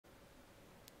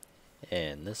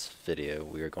In this video,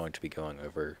 we are going to be going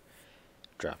over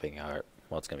dropping our,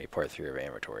 well, it's going to be part 3 of our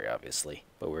inventory, obviously,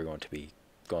 but we're going to be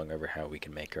going over how we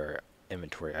can make our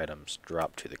inventory items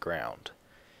drop to the ground,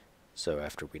 so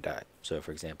after we die. So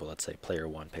for example, let's say player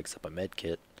 1 picks up a med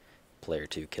kit, player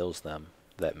 2 kills them,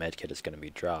 that med kit is going to be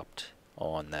dropped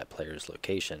on that player's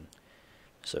location,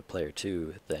 so player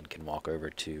 2 then can walk over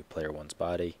to player 1's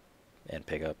body and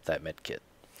pick up that med kit.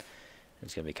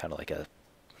 It's going to be kind of like a,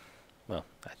 well,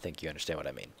 I think you understand what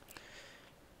I mean.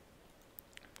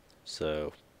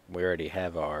 So we already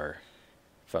have our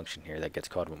function here that gets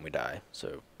called when we die.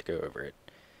 So to go over it,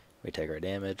 we take our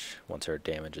damage. Once our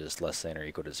damage is less than or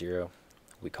equal to 0,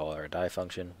 we call our die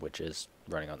function, which is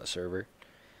running on the server.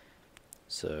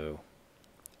 So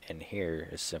in here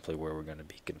is simply where we're going to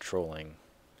be controlling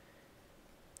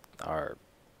our,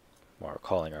 or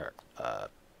calling our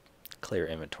clear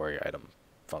inventory item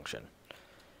function.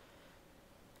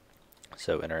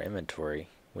 So in our inventory,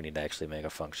 we need to actually make a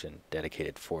function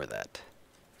dedicated for that.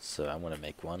 So I'm going to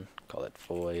make one, call it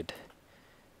void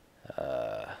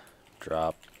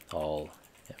drop all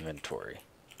inventory.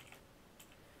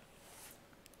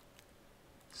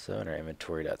 So in our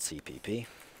inventory.cpp,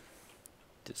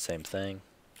 do the same thing.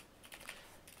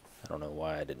 I don't know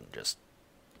why I didn't just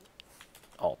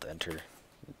alt enter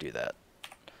and do that.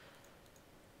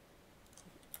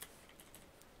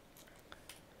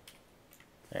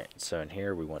 Alright, so in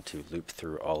here we want to loop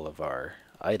through all of our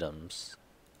items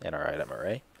in our item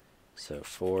array. So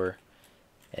for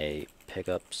a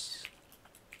pickups,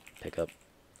 pickup,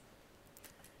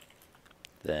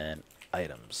 then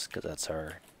items, because that's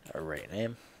our array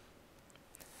name.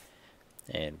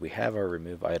 And we have our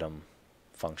remove item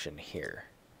function here.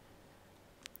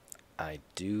 I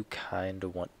do kind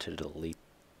of want to delete,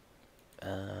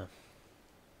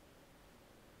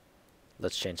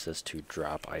 let's change this to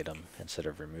drop item instead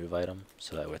of remove item,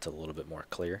 so that way it's a little bit more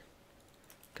clear,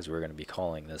 because we're going to be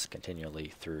calling this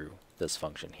continually through this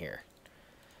function here.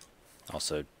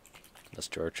 Also, let's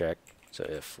drawer check, so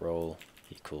if role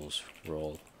equals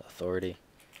role authority,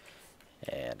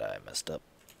 and I messed up,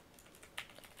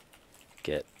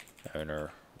 get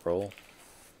owner role,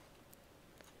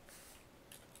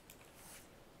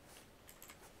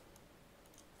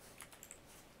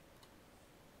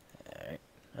 alright,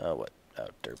 oh what? Oh,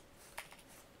 derp.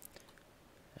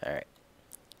 Alright,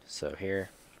 so here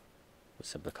we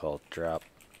simply call drop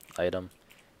item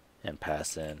and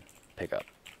pass in pickup.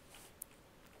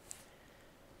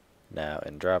 Now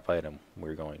in drop item,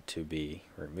 we're going to be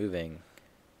removing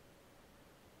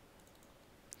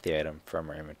the item from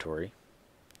our inventory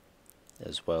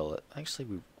as well. Actually,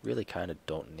 we really kind of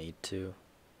don't need to,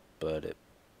 but it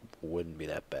wouldn't be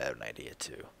that bad an idea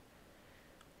to,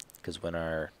 because when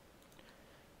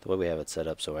the way we have it set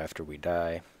up, so after we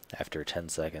die, after 10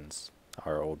 seconds,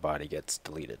 our old body gets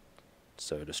deleted,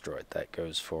 so destroyed. That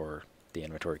goes for the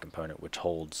inventory component, which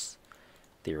holds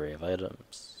the array of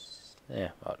items. Yeah,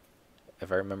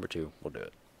 if I remember to, we'll do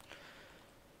it.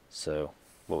 So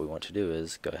what we want to do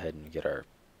is go ahead and get our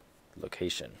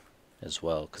location as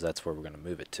well, because that's where we're going to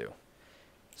move it to.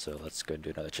 So let's go and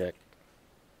do another check.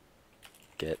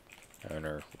 Get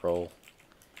owner role.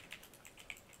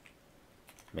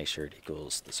 Make sure it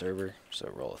equals the server, so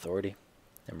role authority,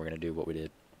 and we're going to do what we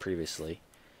did previously.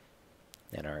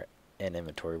 In our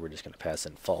inventory, we're just going to pass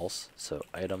in false, so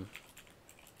item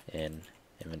in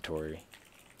inventory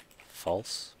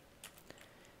false,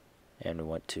 and we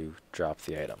want to drop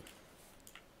the item.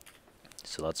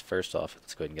 So let's go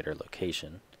ahead and get our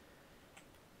location.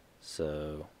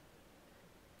 So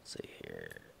let's see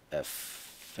here,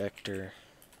 f vector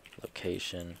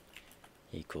location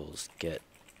equals get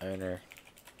owner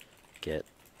get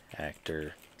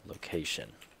actor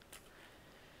location,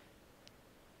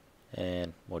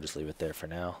 and we'll just leave it there for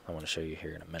now. I want to show you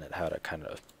here in a minute how to kind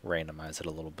of randomize it a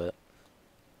little bit.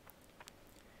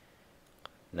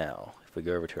 Now if we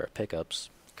go over to our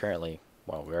pickups, currently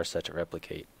while we are set to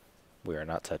replicate, we are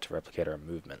not set to replicate our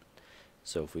movement.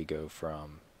 So if we go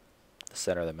from the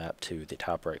center of the map to the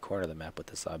top right corner of the map with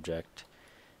this object,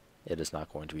 it is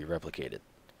not going to be replicated.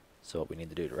 So what we need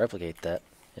to do to replicate that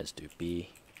is do b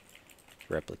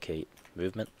replicate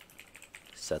movement,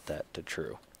 set that to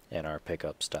true in our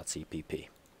pickups.cpp.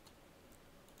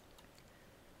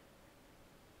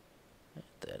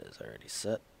 That is already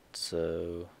set,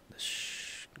 so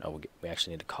this we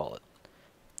actually need to call it.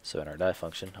 So in our die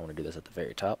function, I want to do this at the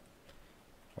very top.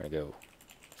 We're going to go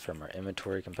from our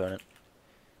inventory component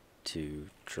to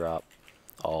drop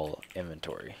all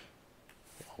inventory.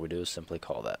 All we do is simply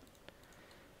call that.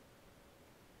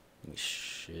 We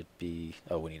should be,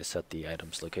 we need to set the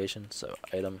item's location, so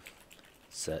item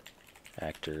set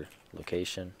actor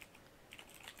location,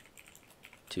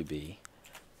 to be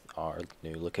our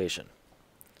new location.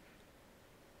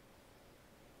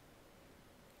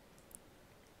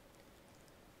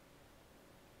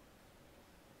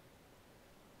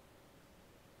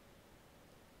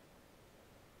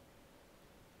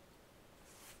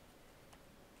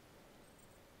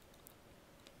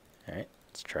 Alright,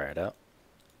 let's try it out.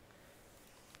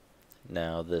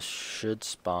 Now this should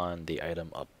spawn the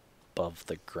item above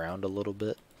the ground a little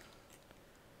bit.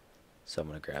 So I'm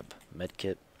going to grab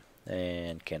medkit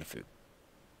and can of food.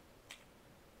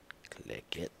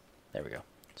 Click it. There we go.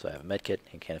 So I have a medkit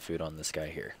and can of food on this guy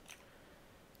here.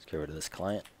 Let's get rid of this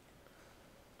client.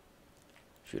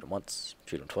 Shoot him once,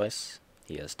 shoot him twice.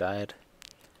 He has died.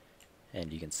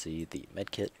 And you can see the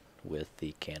medkit with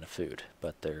the can of food,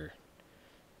 but they're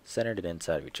centered and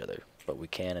inside of each other. But we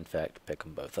can in fact pick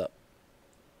them both up.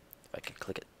 If I can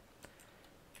click it.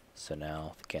 So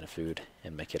now the can of food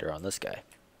and medkit are on this guy.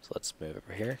 So let's move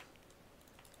over here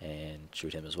and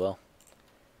shoot him as well.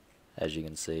 As you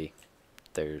can see,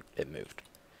 there it moved.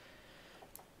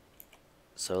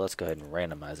 So let's go ahead and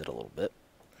randomize it a little bit.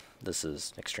 This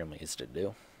is extremely easy to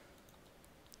do.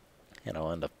 And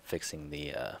I'll end up fixing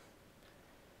the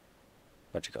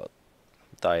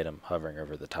the item hovering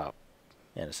over the top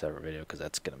in a separate video, because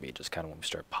that's going to be just kind of when we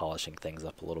start polishing things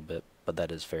up a little bit. But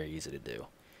that is very easy to do.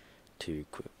 To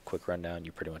quick rundown,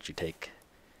 you take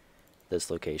this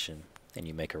location and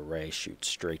you make a ray shoot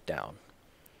straight down,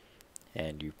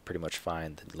 and you pretty much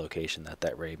find the location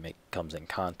that ray comes in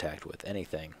contact with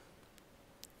anything,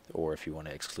 or if you want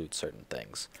to exclude certain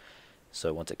things.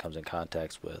 So once it comes in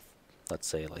contact with, let's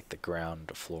say like the ground,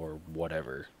 the floor,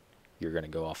 whatever, you're going to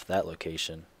go off that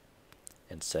location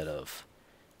instead of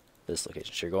this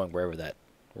location. So you're going wherever that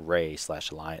ray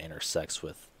 / line intersects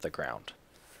with the ground.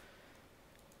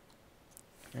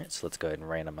 Alright, so let's go ahead and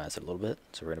randomize it a little bit.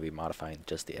 So we're going to be modifying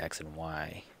just the x and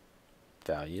y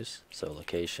values. So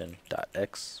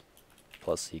location.x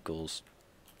plus equals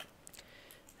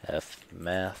f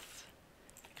math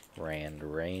rand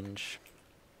range.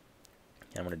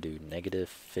 And I'm going to do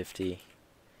 -50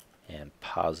 and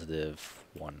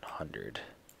 +100.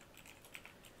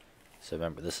 So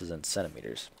remember, this is in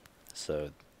centimeters.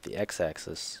 So the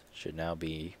x-axis should now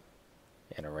be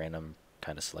in a random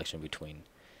kind of selection between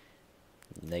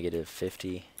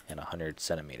 -50 and 100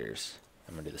 centimeters.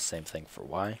 I'm going to do the same thing for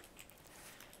y.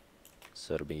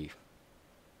 So it'll be,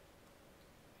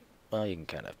 well, you can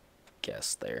kind of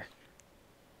guess there.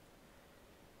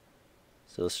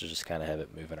 So this will just kind of have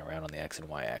it moving around on the x and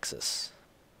y axis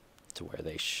to where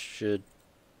they should,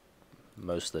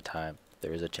 most of the time,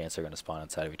 there is a chance they're going to spawn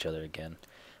inside of each other again,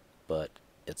 but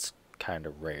it's kind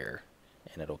of rare,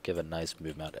 and it'll give a nice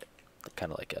movement,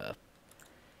 kind of like a,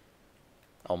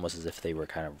 almost as if they were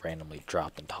kind of randomly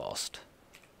dropped and tossed.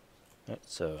 Right,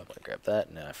 so I'm going to grab that,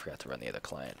 and then I forgot to run the other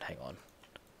client. Hang on.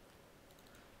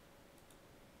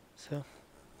 So,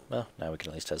 well, now we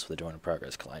can at least test with the join in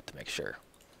progress client to make sure.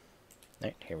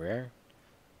 Alright, here we are.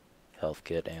 Health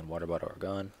kit and water bottle are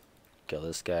gone. Kill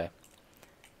this guy.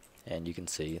 And you can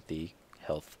see the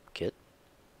health kit,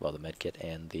 well, the med kit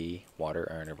and the water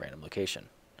are in a random location.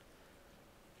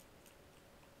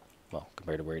 Well,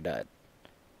 compared to where he died.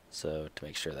 So to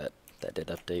make sure that that did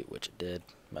update, which it did,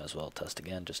 might as well test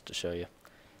again just to show you.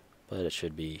 But it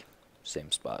should be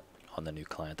same spot on the new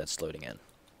client that's loading in.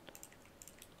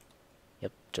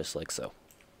 Yep, just like so.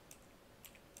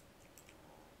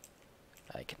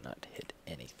 I cannot hit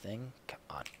anything. Come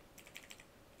on.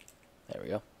 There we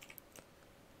go.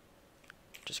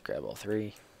 Just grab all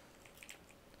three.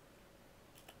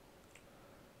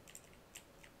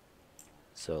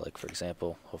 So like for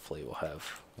example, hopefully we'll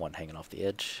have one hanging off the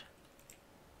edge,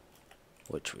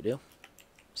 which we do.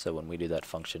 So when we do that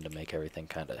function to make everything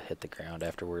kind of hit the ground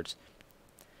afterwards,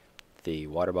 the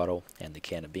water bottle and the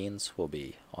can of beans will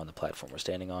be on the platform we're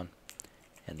standing on,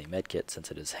 and the med kit,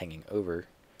 since it is hanging over,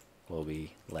 will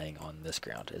be laying on this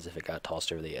ground as if it got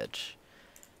tossed over the edge.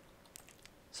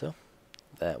 So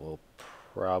that will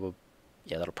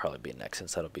that'll probably be next,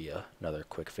 since that'll be another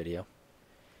quick video.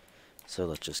 So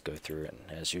let's just go through it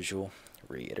and, as usual,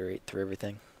 reiterate through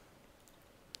everything.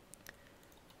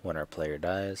 When our player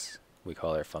dies, we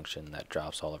call our function that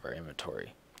drops all of our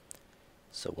inventory.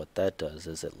 So what that does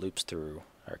is it loops through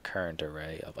our current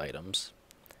array of items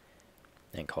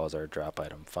and calls our drop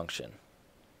item function.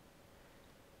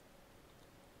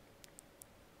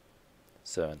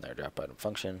 So in our drop item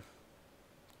function,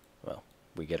 well,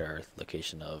 we get our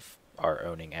location of our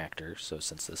owning actor. So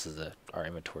since this is our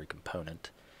inventory component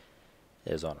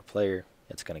is on a player,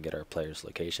 it's going to get our player's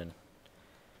location.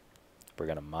 We're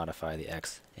going to modify the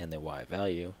x and the y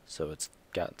value, so it's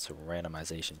got some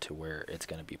randomization to where it's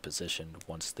going to be positioned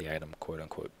once the item quote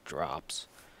unquote drops.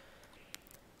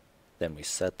 Then we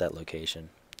set that location,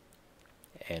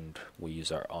 and we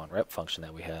use our onRep function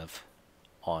that we have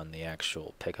on the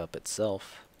actual pickup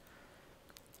itself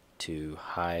to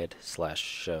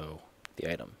hide/show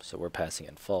the item. So we're passing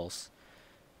in false,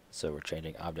 so we're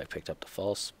changing object picked up to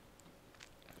false,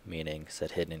 meaning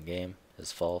set hidden in game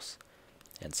is false,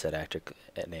 and set active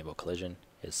enable collision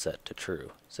is set to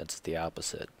true, since it's the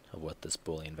opposite of what this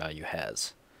Boolean value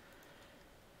has.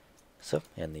 So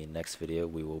in the next video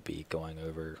we will be going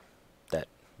over that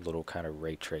little kind of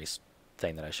ray trace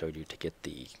thing that I showed you to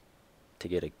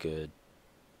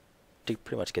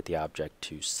pretty much get the object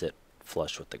to sit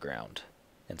flush with the ground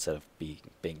instead of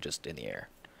being just in the air.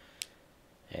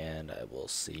 And I will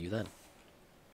see you then.